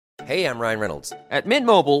Hey, I'm Ryan Reynolds. At Mint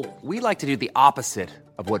Mobile, we like to do the opposite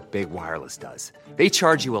of what Big Wireless does. They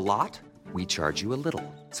charge you a lot, we charge you a little.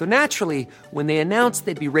 So naturally, when they announced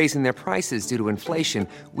they'd be raising their prices due to inflation,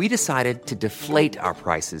 we decided to deflate our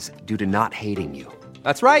prices due to not hating you.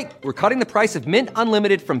 That's right. We're cutting the price of Mint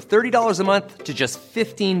Unlimited from $30 a month to just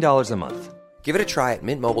 $15 a month. Give it a try at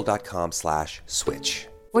mintmobile.com/switch.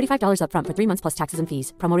 $45 up front for 3 months plus taxes and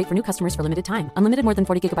fees. Promo rate for new customers for limited time. Unlimited more than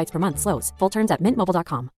 40 gigabytes per month. Slows full terms at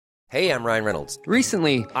mintmobile.com. Hey, I'm Ryan Reynolds.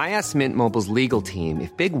 Recently, I asked Mint Mobile's legal team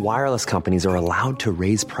if big wireless companies are allowed to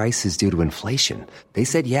raise prices due to inflation. They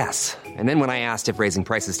said yes. And then when I asked if raising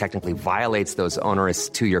prices technically violates those onerous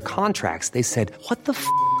 2-year contracts, they said, "What the f***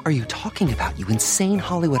 are you talking about, you insane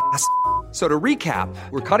Hollywood ass?" So to recap,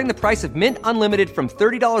 we're cutting the price of Mint Unlimited from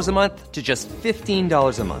 $30 a month to just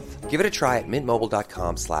 $15 a month. Give it a try at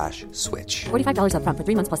mintmobile.com/switch. $45 up front for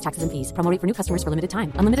 3 months plus taxes and fees. Promo rate for new customers for limited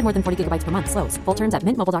time. Unlimited more than 40 gigabytes per month. Slows full terms at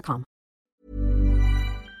mintmobile.com.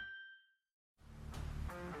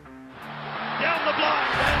 Down the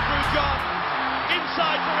blind, Andrew John.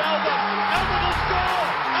 Inside for Albert. Albert will score.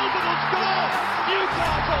 Albert will score.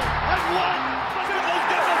 Newcastle have won. Fiddler's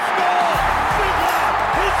going to score. Fiddler,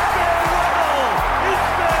 his farewell. His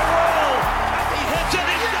farewell. And he hits it.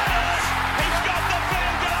 He does. He's got the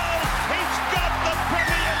field goal. He's got the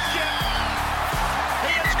premiership.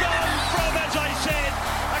 He has gone from, as I said,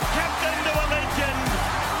 a captain to a legend.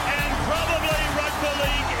 And probably rugby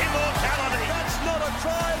league immortality. That's not a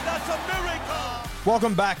try. That's a miracle.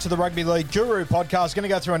 Welcome back to the Rugby League Guru podcast. Going to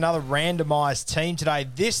go through another randomised team today.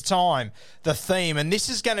 This time, the theme, and this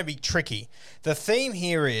is going to be tricky. The theme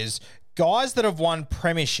here is guys that have won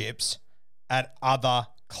premierships at other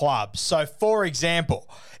clubs. So, for example,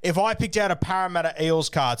 if I picked out a Parramatta Eels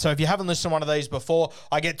card, so if you haven't listened to one of these before,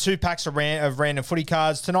 I get 2 packs of random footy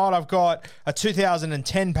cards. Tonight, I've got a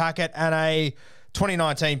 2010 packet and a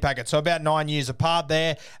 2019 packet, so about 9 years apart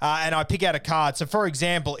there, and I pick out a card. So, for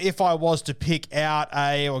example, if I was to pick out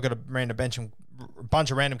I've got a bunch of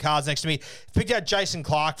random cards next to me, picked out Jason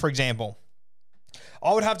Clark, for example,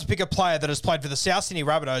 I would have to pick a player that has played for the South Sydney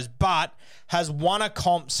Rabbitohs but has won a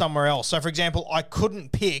comp somewhere else. So, for example, I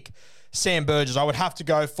couldn't pick Sam Burgess. I would have to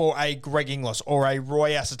go for a Greg Inglis or a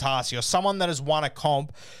Roy Asatasi or someone that has won a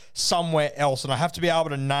comp somewhere else, and I have to be able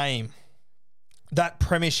to name that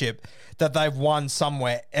premiership that they've won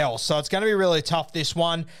somewhere else. So it's going to be really tough, this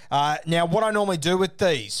one. Now, what I normally do with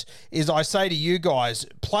these is I say to you guys,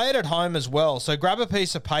 play it at home as well. So grab a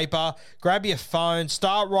piece of paper, grab your phone,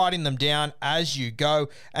 start writing them down as you go,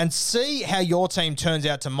 and see how your team turns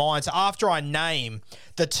out to mine. So after I name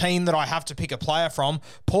the team that I have to pick a player from,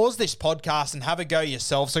 pause this podcast and have a go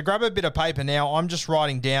yourself. So grab a bit of paper now. I'm just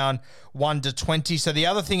writing down 1 to 20. So the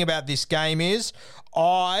other thing about this game is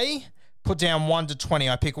I put down 1 to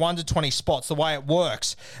 20. I pick 1 to 20 spots. The way it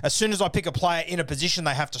works, as soon as I pick a player in a position,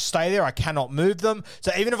 they have to stay there. I cannot move them.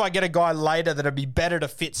 So even if I get a guy later that would be better to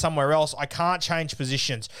fit somewhere else, I can't change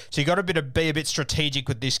positions. So you got to be a bit strategic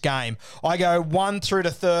with this game. I go 1 through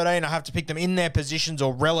to 13. I have to pick them in their positions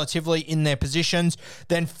or relatively in their positions.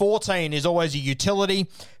 Then 14 is always a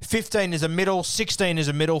utility. 15 is a middle. 16 is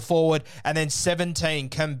a middle forward. And then 17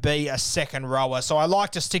 can be a second rower. So I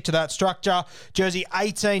like to stick to that structure. Jersey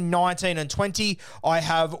 18, 19, and 20, I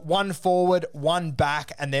have 1 forward, 1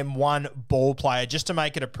 back, and then 1 ball player, just to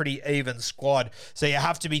make it a pretty even squad. So you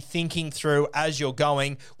have to be thinking through as you're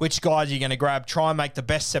going which guys you're going to grab. Try and make the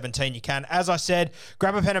best 17 you can. As I said,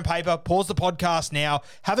 grab a pen and paper, pause the podcast now,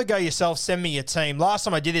 have a go yourself, send me your team. Last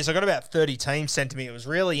time I did this, I got about 30 teams sent to me. It was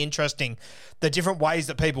really interesting, the different ways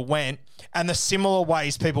that people went and the similar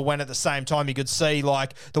ways people went at the same time. You could see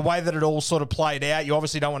like the way that it all sort of played out. You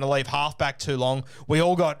obviously don't want to leave halfback too long. We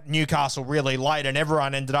all got Newcastle really late and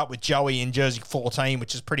everyone ended up with Joey in jersey 14,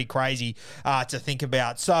 which is pretty crazy to think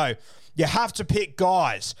about. So you have to pick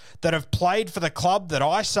guys that have played for the club that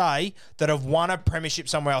I say that have won a premiership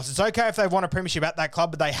somewhere else. It's okay if they've won a premiership at that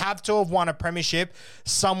club, but they have to have won a premiership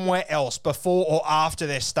somewhere else before or after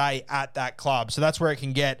their stay at that club. So that's where it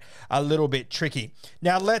can get a little bit tricky.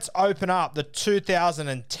 Now let's open up the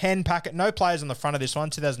 2010 packet. No players on the front of this one.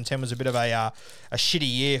 2010 was a bit of a shitty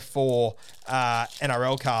year for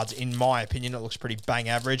NRL cards, in my opinion. It looks pretty bang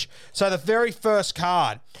average. So the very first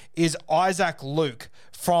card is Isaac Luke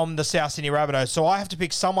from the South Sydney Rabbitohs. So I have to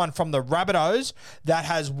pick someone from the Rabbitohs that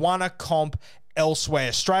has won a comp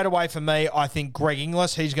elsewhere. Straight away for me, I think Greg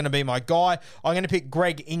Inglis. He's going to be my guy. I'm going to pick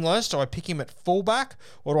Greg Inglis. Do I pick him at fullback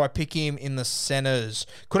or do I pick him in the centres?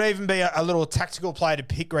 Could even be a little tactical play to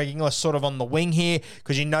pick Greg Inglis sort of on the wing here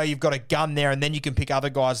because you know you've got a gun there and then you can pick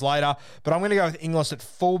other guys later. But I'm going to go with Inglis at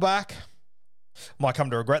fullback. Might come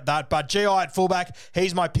to regret that. But GI at fullback,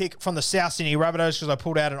 he's my pick from the South Sydney Rabbitohs because I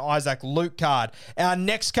pulled out an Isaac Luke card. Our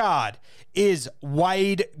next card is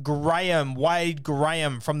Wade Graham. Wade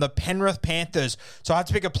Graham from the Penrith Panthers. So I have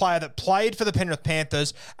to pick a player that played for the Penrith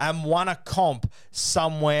Panthers and won a comp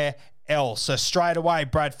somewhere else. So straight away,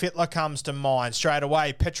 Brad Fittler comes to mind. Straight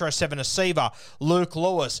away, Petro Sevenasiva, Luke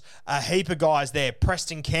Lewis, a heap of guys there.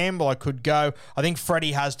 Preston Campbell, I could go. I think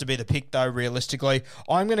Freddie has to be the pick, though, realistically.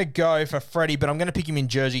 I'm going to go for Freddie, but I'm going to pick him in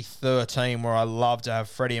jersey 13, where I love to have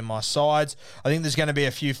Freddie in my sides. I think there's going to be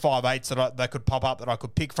a few 5'8s that could pop up that I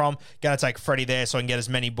could pick from. Going to take Freddie there so I can get as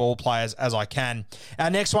many ball players as I can. Our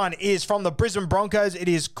next one is from the Brisbane Broncos. It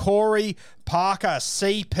is Corey Parker,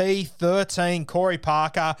 CP13, Corey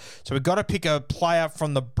Parker. So we've got to pick a player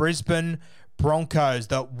from the Brisbane Broncos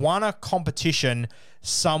that won a competition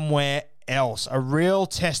somewhere else. A real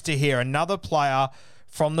tester here. Another player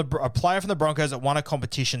from the Broncos that won a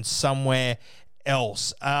competition somewhere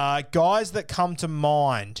else. Guys that come to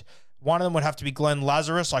mind. One of them would have to be Glenn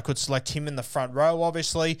Lazarus. I could select him in the front row,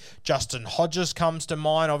 obviously. Justin Hodges comes to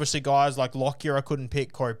mind. Obviously, guys like Lockyer I couldn't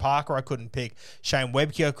pick. Corey Parker I couldn't pick. Shane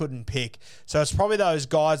Webke I couldn't pick. So it's probably those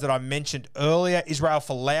guys that I mentioned earlier. Israel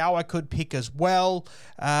Folau I could pick as well.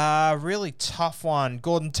 Really tough one.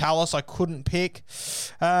 Gordon Tallis I couldn't pick.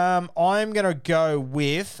 I'm going to go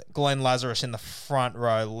with Glenn Lazarus in the front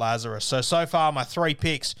row. Lazarus. So far, my 3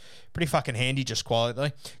 picks. Pretty fucking handy, just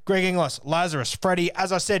quietly. Greg Inglis, Lazarus, Freddie.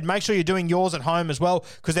 As I said, make sure you're doing yours at home as well,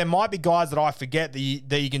 because there might be guys that I forget that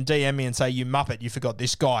you can DM me and say, you muppet, you forgot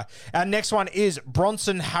this guy. Our next one is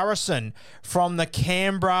Bronson Harrison from the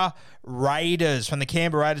Canberra Raiders. From the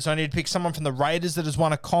Canberra Raiders, I need to pick someone from the Raiders that has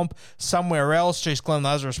won a comp somewhere else. Jeez, Glenn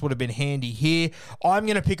Lazarus would have been handy here. I'm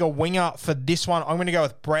going to pick a winger for this one. I'm going to go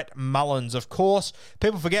with Brett Mullins. Of course,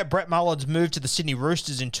 people forget Brett Mullins moved to the Sydney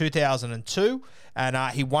Roosters in 2002. And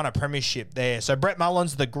he won a premiership there. So Brett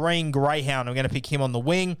Mullins, the Green Greyhound, I'm going to pick him on the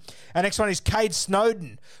wing. Our next one is Cade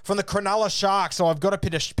Snowden from the Cronulla Sharks. So I've got to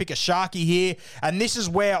pick a Sharky here. And this is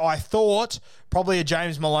where I thought probably a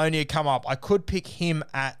James Maloney would come up. I could pick him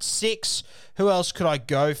at 6. Who else could I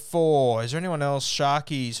go for? Is there anyone else?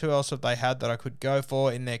 Sharkies. Who else have they had that I could go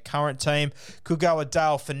for in their current team? Could go with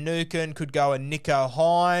Dale Finucane. Could go with Nico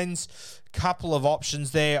Hines. Couple of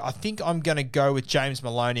options there. I think I'm going to go with James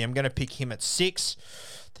Maloney. I'm going to pick him at 6.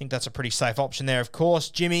 I think that's a pretty safe option there, of course.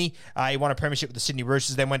 Jimmy, he won a premiership with the Sydney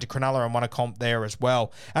Roosters, then went to Cronulla and won a comp there as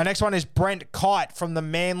well. Our next one is Brent Kite from the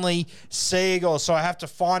Manly Seagulls. So I have to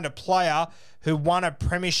find a player who won a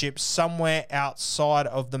premiership somewhere outside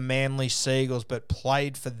of the Manly Seagulls but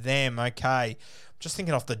played for them. Okay. Just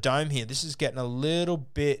thinking off the dome here. This is getting a little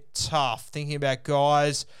bit tough. Thinking about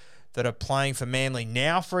guys that are playing for Manly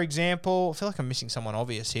now, for example. I feel like I'm missing someone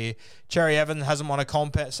obvious here. Cherry Evans hasn't won a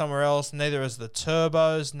comp somewhere else. Neither has the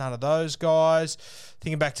Turbos. None of those guys.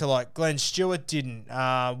 Thinking back to like Glenn Stewart didn't.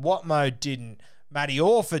 Watmo didn't. Matty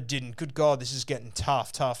Orford didn't. Good God, this is getting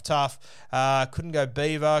tough. Couldn't go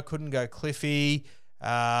Beaver. Couldn't go Cliffy.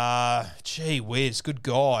 Gee whiz. Good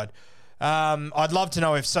God. I'd love to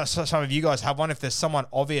know if some of you guys have one, if there's someone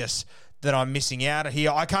obvious that I'm missing out of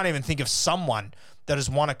here. I can't even think of someone that has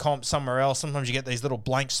won a comp somewhere else. Sometimes you get these little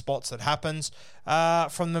blank spots that happens.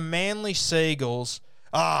 From the Manly Seagulls,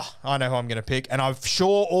 I know who I'm going to pick, and I'm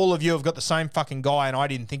sure all of you have got the same fucking guy, and I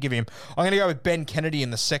didn't think of him. I'm going to go with Ben Kennedy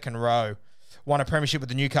in the second row. Won a premiership with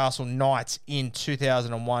the Newcastle Knights in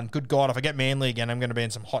 2001. Good God, if I get Manly again, I'm going to be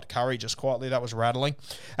in some hot curry just quietly. That was rattling.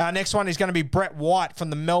 Next one is going to be Brett White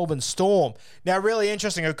from the Melbourne Storm. Now, really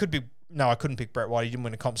interesting. It could be... No, I couldn't pick Brett White. He didn't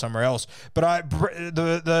win a comp somewhere else. But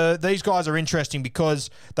these guys are interesting because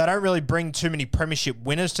they don't really bring too many premiership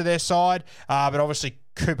winners to their side. But obviously,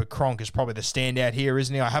 Cooper Cronk is probably the standout here,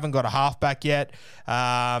 isn't he? I haven't got a halfback yet.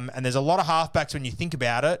 And there's a lot of halfbacks when you think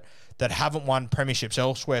about it that haven't won premierships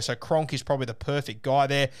elsewhere. So Cronk is probably the perfect guy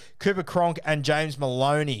there. Cooper Cronk and James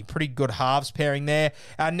Maloney. Pretty good halves pairing there.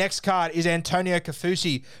 Our next card is Antonio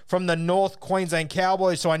Kafusi from the North Queensland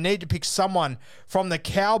Cowboys. So I need to pick someone from the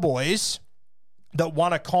Cowboys that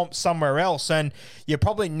won a comp somewhere else. And you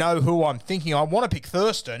probably know who I'm thinking. I want to pick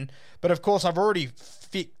Thurston, but of course I've already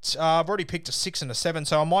picked a 6 and a 7,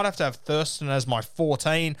 so I might have to have Thurston as my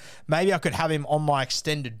 14. Maybe I could have him on my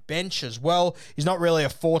extended bench as well. He's not really a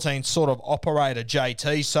 14 sort of operator,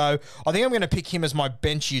 JT, so I think I'm going to pick him as my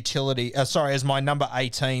bench utility, as my number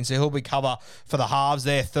 18, so he'll be cover for the halves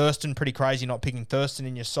there. Thurston, pretty crazy not picking Thurston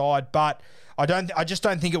in your side, but I just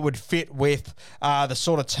don't think it would fit with the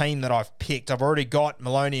sort of team that I've picked. I've already got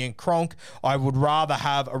Maloney and Cronk. I would rather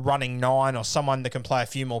have a running 9 or someone that can play a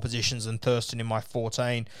few more positions than Thurston in my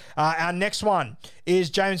 14. Our next one is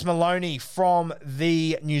James Maloney from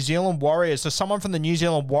the New Zealand Warriors. So someone from the New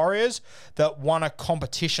Zealand Warriors that won a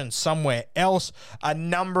competition somewhere else. A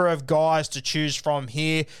number of guys to choose from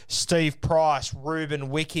here. Steve Price, Ruben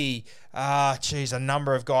Wiki. A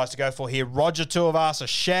number of guys to go for here. Roger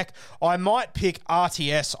Tuivasa-Sheck. I might pick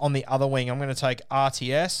RTS on the other wing. I'm going to take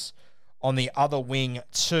RTS on the other wing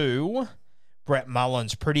too. Brett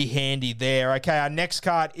Mullins, pretty handy there. Okay, our next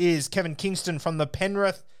card is Kevin Kingston from the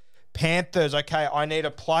Penrith Panthers. Okay, I need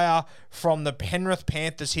a player from the Penrith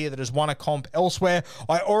Panthers here that has won a comp elsewhere.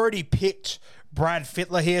 I already picked Brad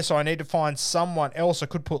Fittler here, so I need to find someone else. I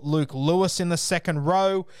could put Luke Lewis in the second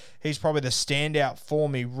row. He's probably the standout for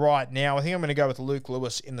me right now. I think I'm going to go with Luke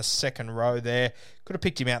Lewis in the second row there. Could have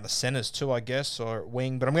picked him out in the centres too, I guess, or at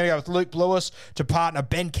wing. But I'm going to go with Luke Lewis to partner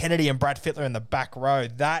Ben Kennedy and Brad Fittler in the back row.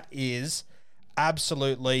 That is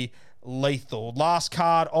absolutely lethal. Last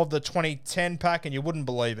card of the 2010 pack, and you wouldn't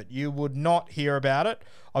believe it. You would not hear about it.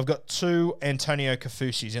 I've got 2 Antonio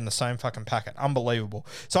Kafusis in the same fucking packet. Unbelievable.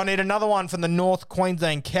 So I need another one from the North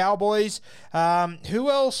Queensland Cowboys. Who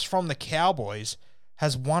else from the Cowboys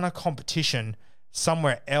has won a competition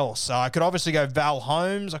somewhere else? I could obviously go Val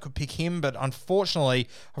Holmes. I could pick him, but unfortunately,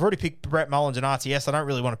 I've already picked Brett Mullins and RTS. I don't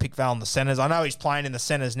really want to pick Val in the centres. I know he's playing in the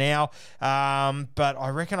centres now, but I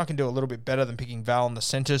reckon I can do a little bit better than picking Val in the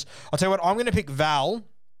centres. I'll tell you what, I'm going to pick Val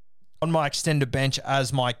on my extended bench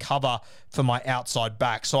as my cover for my outside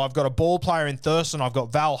back. So I've got a ball player in Thurston. I've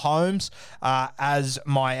got Val Holmes as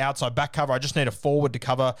my outside back cover. I just need a forward to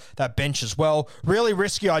cover that bench as well. Really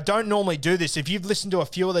risky. I don't normally do this. If you've listened to a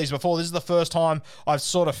few of these before, this is the first time I've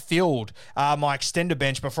sort of filled my extended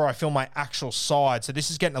bench before I fill my actual side. So this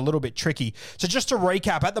is getting a little bit tricky. So just to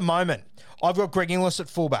recap, at the moment, I've got Greg Inglis at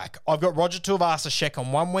fullback. I've got Roger Tuivasa-Sheck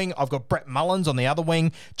on one wing. I've got Brett Mullins on the other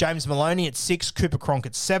wing. James Maloney at 6. Cooper Cronk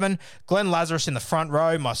at 7. Glenn Lazarus in the front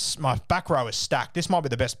row. My back row is stacked. This might be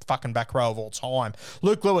the best fucking back row of all time.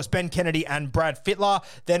 Luke Lewis, Ben Kennedy, and Brad Fittler.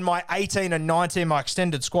 Then my 18 and 19, my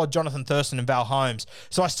extended squad, Jonathan Thurston and Val Holmes.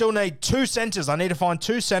 So I still need 2 centres. I need to find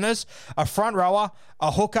 2 centres, a front rower,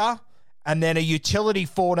 a hooker, and then a utility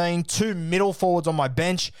 14, 2 middle forwards on my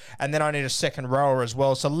bench, and then I need a second rower as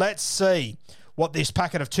well. So let's see what this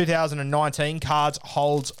packet of 2019 cards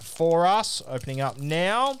holds for us. Opening up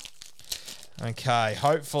now. Okay,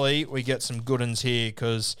 hopefully we get some good ones here,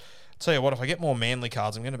 because I'll tell you what, if I get more Manly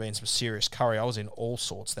cards, I'm going to be in some serious curry. I was in all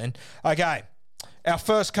sorts then. Okay, our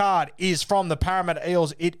first card is from the Parramatta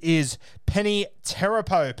Eels. It is Penny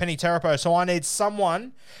Terapo. So I need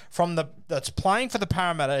someone from that's playing for the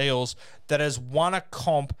Parramatta Eels that has won a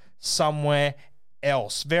comp somewhere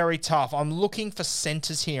else. Very tough. I'm looking for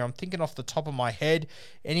centres here. I'm thinking off the top of my head,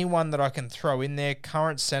 anyone that I can throw in there.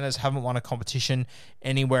 Current centres haven't won a competition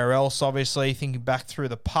anywhere else, obviously. Thinking back through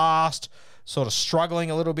the past, sort of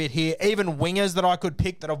struggling a little bit here. Even wingers that I could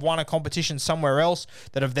pick that have won a competition somewhere else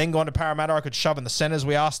that have then gone to Parramatta, I could shove in the centres.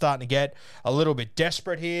 We are starting to get a little bit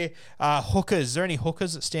desperate here. Hookers. Is there any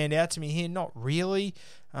hookers that stand out to me here? Not really.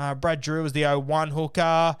 Brad Drew was the 01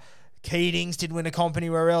 hooker. Keatings did win a comp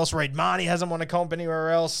anywhere else. Reid Marnie hasn't won a comp anywhere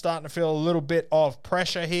else. Starting to feel a little bit of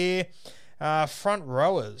pressure here. Front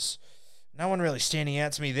rowers. No one really standing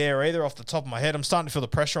out to me there either off the top of my head. I'm starting to feel the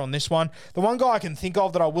pressure on this one. The one guy I can think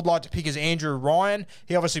of that I would like to pick is Andrew Ryan.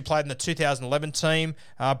 He obviously played in the 2011 team.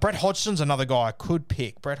 Brett Hodgson's another guy I could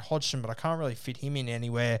pick. Brett Hodgson, but I can't really fit him in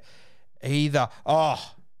anywhere either.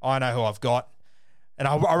 Oh, I know who I've got. And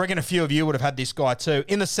I reckon a few of you would have had this guy too.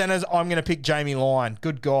 In the centres, I'm going to pick Jamie Lyon.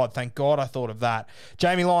 Good God, thank God I thought of that.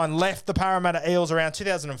 Jamie Lyon left the Parramatta Eels around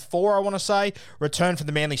 2004, I want to say. Returned from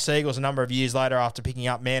the Manly Seagulls a number of years later after picking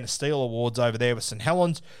up Man of Steel awards over there with St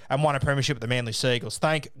Helens and won a premiership with the Manly Seagulls.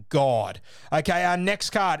 Thank God. Okay, our next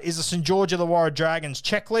card is the St George Illawarra Dragons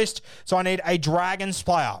checklist. So I need a Dragons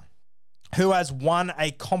player who has won a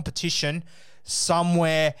competition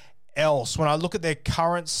somewhere else. When I look at their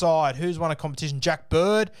current side, who's won a competition? Jack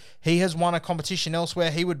Bird, he has won a competition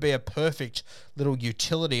elsewhere. He would be a perfect little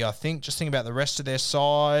utility, I think. Just think about the rest of their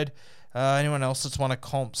side. Anyone else that's won a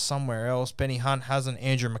comp somewhere else? Benny Hunt hasn't.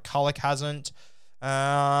 Andrew McCulloch hasn't.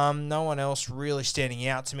 No one else really standing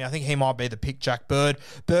out to me. I think he might be the pick, Jack Bird.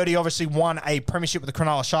 Birdie obviously won a premiership with the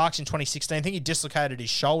Cronulla Sharks in 2016. I think he dislocated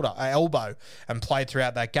his elbow, and played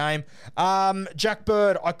throughout that game. Jack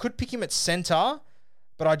Bird, I could pick him at centre,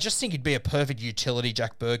 but I just think he'd be a perfect utility.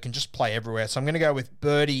 Jack Bird can just play everywhere. So I'm going to go with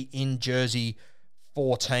Birdie in jersey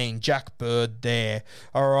 14. Jack Bird there.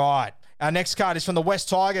 All right. Our next card is from the West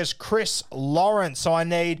Tigers, Chris Lawrence. So I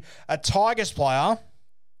need a Tigers player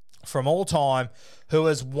from all time who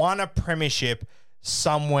has won a premiership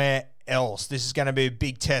somewhere else. This is going to be a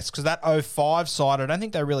big test because that 05 side, I don't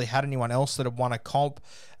think they really had anyone else that had won a comp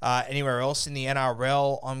anywhere else in the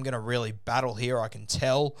NRL. I'm going to really battle here, I can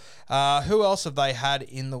tell. Who else have they had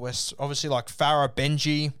in the West? Obviously, like Farah,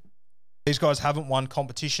 Benji. These guys haven't won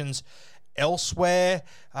competitions elsewhere.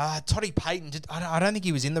 Toddy Payton, I don't think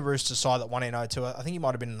he was in the Roosters side that won in 02. I think he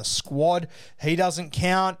might have been in the squad. He doesn't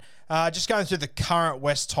count. Just going through the current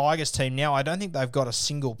West Tigers team now, I don't think they've got a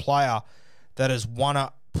single player that has won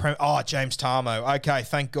a James Tarmo. Okay,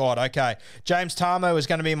 thank God. Okay, James Tarmo is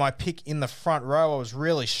going to be my pick in the front row. I was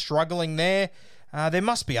really struggling there. There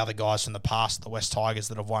must be other guys from the past of the West Tigers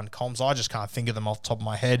that have won comps. I just can't think of them off the top of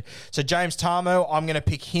my head. So James Tarmo, I'm going to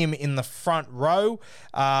pick him in the front row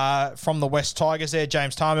from the West Tigers there.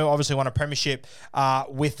 James Tarmo obviously won a premiership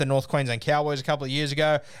with the North Queensland Cowboys a couple of years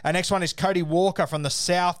ago. Our next one is Cody Walker from the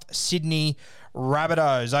South Sydney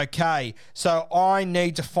Rabbitohs. Okay, so I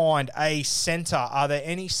need to find a centre. Are there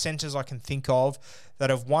any centres I can think of that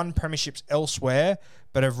have won premierships elsewhere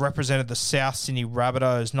but have represented the South Sydney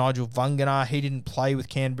Rabbitohs? Nigel Vunganar, he didn't play with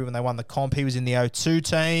Canterbury when they won the comp. He was in the 02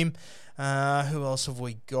 team. Who else have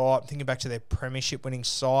we got? I'm thinking back to their premiership winning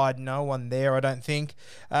side. No one there, I don't think.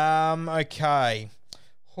 Okay.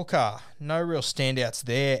 Hooker. No real standouts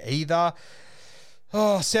there either.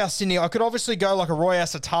 Oh, South Sydney. I could obviously go like a Roy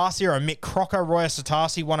Asatasi or a Mick Crocker. Roy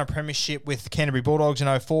Asatasi won a premiership with Canterbury Bulldogs in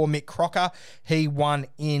 04. Mick Crocker, he won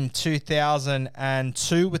in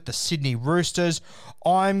 2002 with the Sydney Roosters.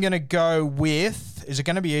 I'm going to go with... Is it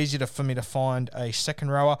going to be easier for me to find a second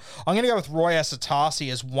rower? I'm going to go with Roy Asatasi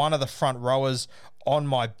as one of the front rowers on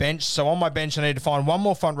my bench. So on my bench, I need to find one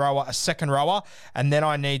more front rower, a second rower, and then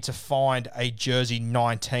I need to find a jersey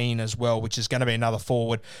 19 as well, which is going to be another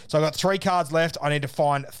forward. So I've got 3 cards left. I need to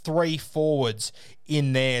find 3 forwards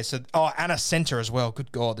in there. So, and a centre as well.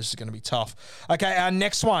 Good God, this is going to be tough. Okay, our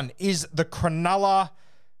next one is the Cronulla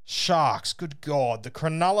Sharks. Good God, the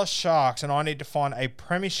Cronulla Sharks, and I need to find a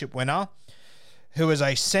premiership winner who is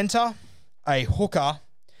a centre, a hooker,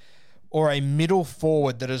 or a middle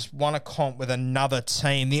forward that has won a comp with another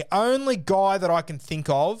team. The only guy that I can think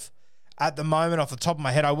of at the moment off the top of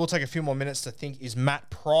my head, I will take a few more minutes to think, is Matt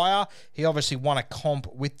Pryor. He obviously won a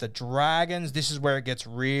comp with the Dragons. This is where it gets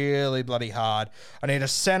really bloody hard. I need a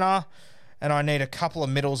centre, and I need a couple of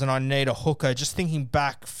middles, and I need a hooker. Just thinking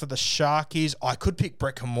back for the Sharkies, I could pick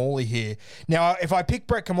Brett Kamali here. Now, if I pick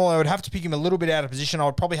Brett Kamali, I would have to pick him a little bit out of position. I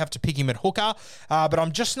would probably have to pick him at hooker, but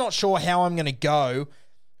I'm just not sure how I'm going to go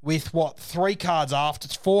with 4 cards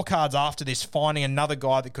after this, finding another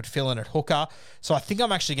guy that could fill in at hooker. So I think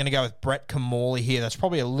I'm actually going to go with Brett Kamali here. That's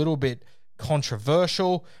probably a little bit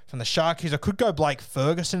controversial from the Sharkies. I could go Blake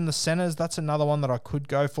Ferguson in the centres. That's another one that I could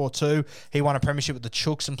go for too. He won a premiership with the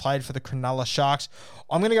Chooks and played for the Cronulla Sharks.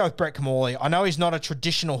 I'm going to go with Brett Kamali. I know he's not a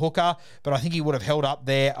traditional hooker, but I think he would have held up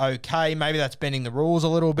there okay. Maybe that's bending the rules a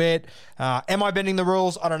little bit. Am I bending the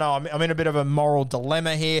rules? I don't know. I'm in a bit of a moral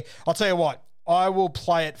dilemma here. I'll tell you what. I will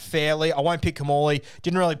play it fairly. I won't pick Kamali.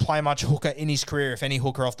 Didn't really play much hooker in his career, if any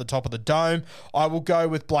hooker off the top of the dome. I will go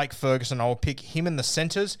with Blake Ferguson. I will pick him in the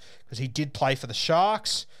centres because he did play for the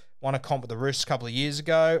Sharks. Won a comp with the Roosters a couple of years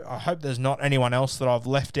ago. I hope there's not anyone else that I've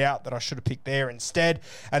left out that I should have picked there instead.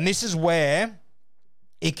 And this is where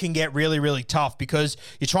it can get really, really tough because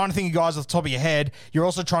you're trying to think of guys off the top of your head. You're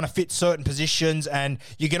also trying to fit certain positions, and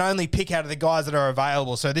you can only pick out of the guys that are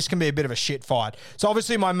available. So this can be a bit of a shit fight. So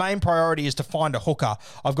obviously my main priority is to find a hooker.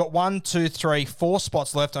 I've got 4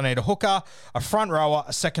 spots left. I need a hooker, a front rower,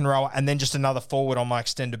 a second rower, and then just another forward on my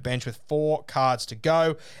extended bench with 4 cards to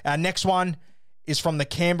go. Our next one is from the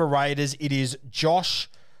Canberra Raiders. It is Josh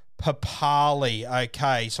Papali.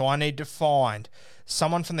 Okay, so I need to find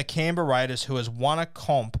someone from the Canberra Raiders who has won a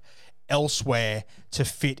comp elsewhere to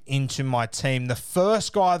fit into my team. The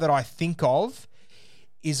first guy that I think of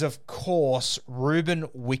is, of course, Ruben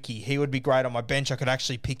Wiki. He would be great on my bench. I could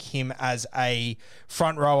actually pick him as a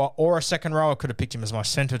front rower or a second rower. I could have picked him as my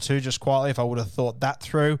centre too, just quietly, if I would have thought that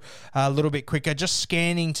through a little bit quicker. Just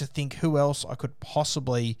scanning to think who else I could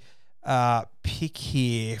possibly pick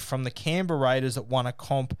here from the Canberra Raiders that won a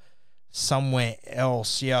comp somewhere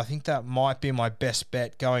else. Yeah, I think that might be my best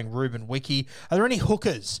bet, going Ruben Wiki. Are there any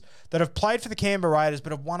hookers that have played for the Canberra Raiders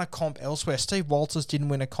but have won a comp elsewhere? Steve Walters didn't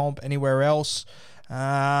win a comp anywhere else. Who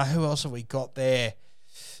else have we got there?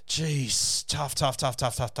 Jeez, tough.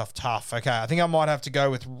 Okay, I think I might have to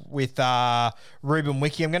go with Ruben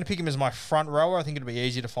Wiki. I'm going to pick him as my front rower. I think it'll be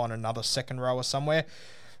easy to find another second rower somewhere.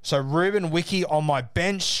 So Ruben Wiki on my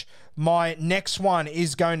bench. My next one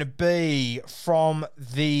is going to be from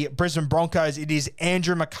the Brisbane Broncos. It is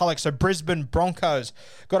Andrew McCulloch. So Brisbane Broncos.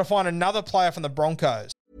 Got to find another player from the Broncos.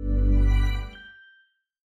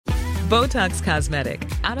 Botox Cosmetic,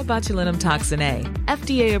 out of botulinum toxin A,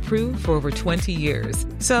 FDA approved for over 20 years.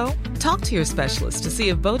 So, talk to your specialist to see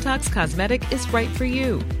if Botox Cosmetic is right for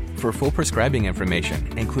you. For full prescribing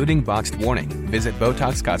information, including boxed warning, visit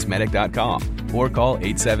BotoxCosmetic.com or call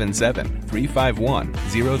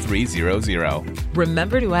 877-351-0300.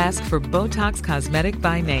 Remember to ask for Botox Cosmetic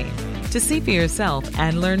by name. To see for yourself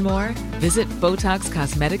and learn more, visit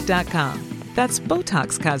BotoxCosmetic.com. That's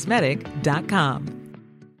BotoxCosmetic.com.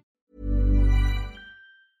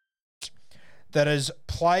 That has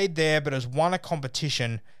played there but has won a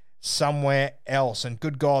competition somewhere else. And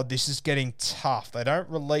good God, this is getting tough. They don't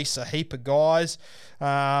release a heap of guys.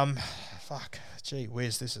 Gee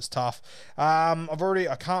whiz, this is tough.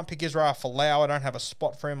 I can't pick Israel Folau. I don't have a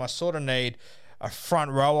spot for him. I sort of need a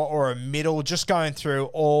front rower or a middle. Just going through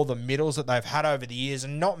all the middles that they've had over the years,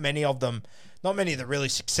 and not many of the really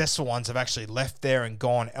successful ones have actually left there and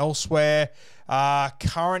gone elsewhere.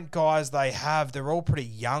 Current guys they have, they're all pretty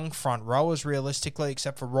young front rowers realistically,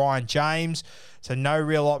 except for Ryan James. So no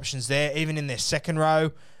real options there. Even in their second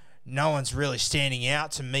row, no one's really standing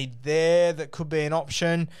out to me there that could be an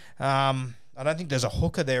option. I don't think there's a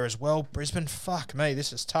hooker there as well. Brisbane, fuck me,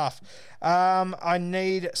 this is tough. I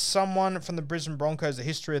need someone from the Brisbane Broncos, the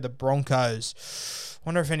history of the Broncos.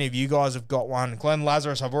 Wonder if any of you guys have got one. Glenn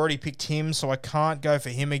Lazarus, I've already picked him, so I can't go for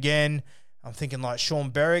him again. I'm thinking like Sean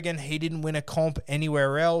Berrigan, he didn't win a comp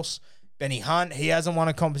anywhere else. Benny Hunt, he hasn't won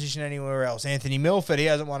a competition anywhere else. Anthony Milford, he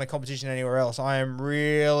hasn't won a competition anywhere else. I am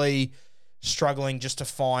really struggling just to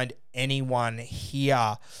find anyone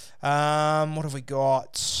here. What have we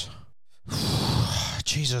got?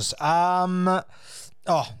 Jesus. Oh,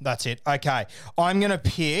 that's it. Okay. I'm going to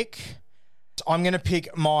pick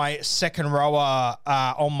my second rower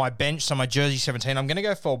on my bench, so my jersey 17. I'm going to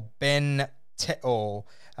go for Ben Te'o.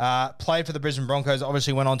 Played for the Brisbane Broncos,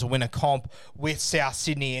 obviously went on to win a comp with South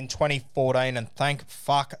Sydney in 2014, and thank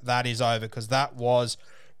fuck that is over, because that was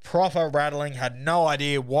proper rattling. Had no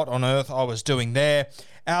idea what on earth I was doing there.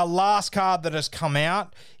 Our last card that has come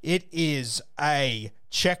out, it is a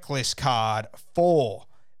checklist card for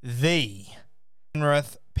the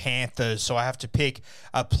Penrith Panthers. So I have to pick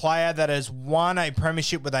a player that has won a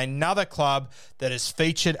premiership with another club that is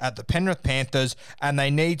featured at the Penrith Panthers, and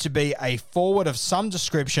they need to be a forward of some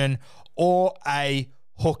description or a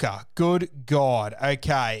hooker. Good God.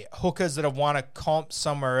 Okay. Hookers that have won a comp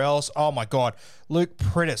somewhere else. Oh my God. Luke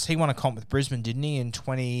Priddis. He won a comp with Brisbane, didn't he, in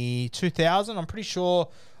 2000? I'm pretty sure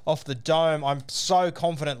off the dome. I'm so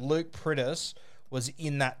confident Luke Priddis was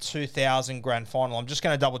in that 2000 grand final. I'm just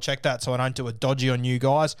going to double check that so I don't do a dodgy on you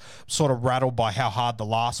guys. I'm sort of rattled by how hard the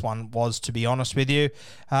last one was, to be honest with you.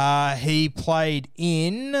 He played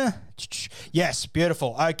in... Yes,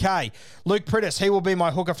 beautiful. Okay, Luke Priddis, he will be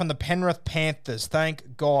my hooker from the Penrith Panthers.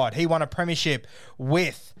 Thank God. He won a premiership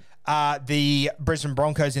with the Brisbane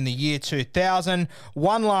Broncos in the year 2000.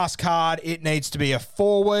 One last card. It needs to be a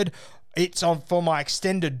forward. It's on for my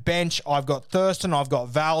extended bench. I've got Thurston, I've got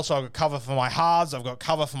Val, so I've got cover for my halves, I've got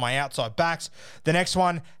cover for my outside backs. The next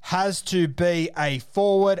one has to be a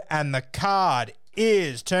forward, and the card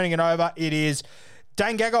is, turning it over, it is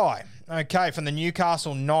Dane Gagai. Okay, from the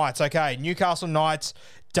Newcastle Knights. Okay, Newcastle Knights,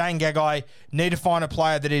 Dane Gagai, need to find a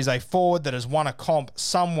player that is a forward that has won a comp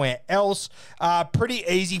somewhere else. Pretty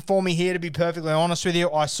easy for me here, to be perfectly honest with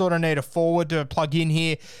you. I sort of need a forward to plug in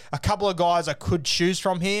here. A couple of guys I could choose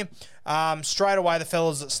from here. Straight away, the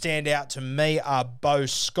fellas that stand out to me are Beau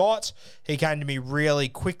Scott. He came to me really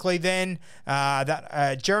quickly then.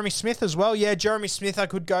 Jeremy Smith as well. Yeah, Jeremy Smith I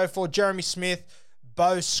could go for. Jeremy Smith,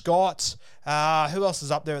 Beau Scott. Who else is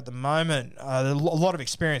up there at the moment? A lot of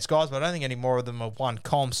experienced guys, but I don't think any more of them have won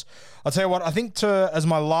comps. I'll tell you what, I think as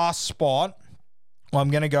my last spot, I'm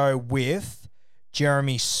going to go with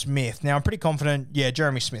Jeremy Smith. Now, I'm pretty confident,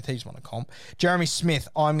 Jeremy Smith, he's won a comp. Jeremy Smith,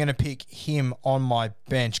 I'm going to pick him on my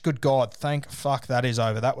bench. Good God, thank fuck that is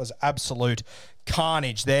over. That was absolute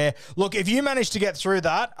carnage there. Look, if you managed to get through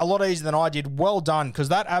that a lot easier than I did, well done, because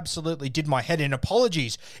that absolutely did my head in.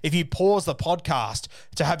 Apologies if you paused the podcast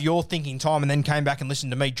to have your thinking time and then came back and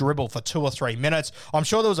listened to me dribble for 2 or 3 minutes. I'm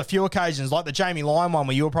sure there was a few occasions, like the Jamie Lyon one,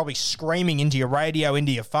 where you were probably screaming into your radio,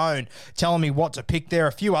 into your phone, telling me what to pick there.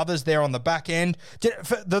 A few others there on the back end.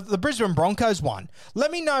 The Brisbane Broncos one, let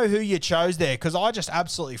me know who you chose there, because I just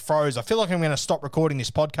absolutely froze. I feel like I'm going to stop recording this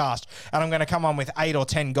podcast and I'm going to come on with 8 or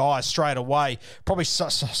 10 guys straight away Probably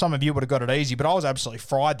some of you would have got it easy, but I was absolutely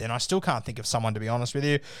fried then. I still can't think of someone, to be honest with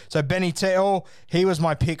you. So Benny Te'o, he was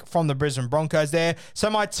my pick from the Brisbane Broncos there. So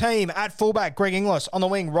my team at fullback, Greg Inglis. On the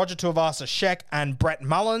wing, Roger Tuivasa-Sheck and Brett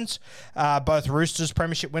Mullins, both Roosters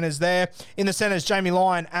premiership winners there. In the centres, Jamie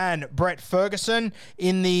Lyon and Brett Ferguson.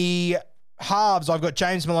 In the halves, I've got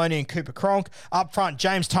James Maloney and Cooper Cronk. Up front,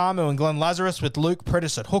 James Tamu and Glenn Lazarus with Luke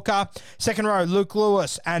Prittis at hooker. Second row, Luke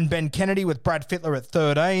Lewis and Ben Kennedy with Brad Fittler at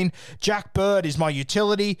 13. Jack Bird is my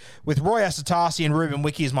utility with Roy Asatasi and Ruben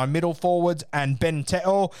Wiki as my middle forwards and Ben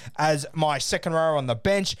Te'o as my second row on the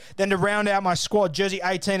bench. Then to round out my squad, jersey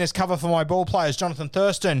 18 as cover for my ball players, Jonathan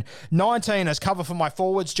Thurston. 19 as cover for my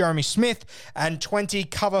forwards, Jeremy Smith. And 20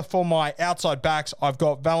 cover for my outside backs, I've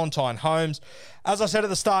got Valentine Holmes. As I said at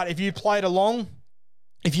the start, if you played along,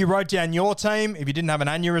 if you wrote down your team, if you didn't have an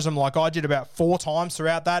aneurysm like I did about 4 times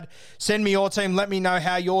throughout that, send me your team. Let me know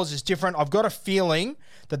how yours is different. I've got a feeling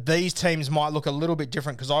that these teams might look a little bit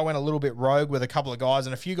different because I went a little bit rogue with a couple of guys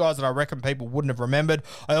and a few guys that I reckon people wouldn't have remembered.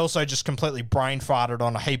 I also just completely brain farted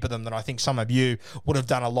on a heap of them that I think some of you would have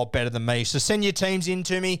done a lot better than me. So send your teams in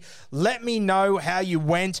to me. Let me know how you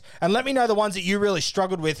went and let me know the ones that you really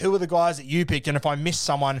struggled with. Who are the guys that you picked? And if I missed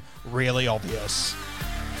someone, really obvious.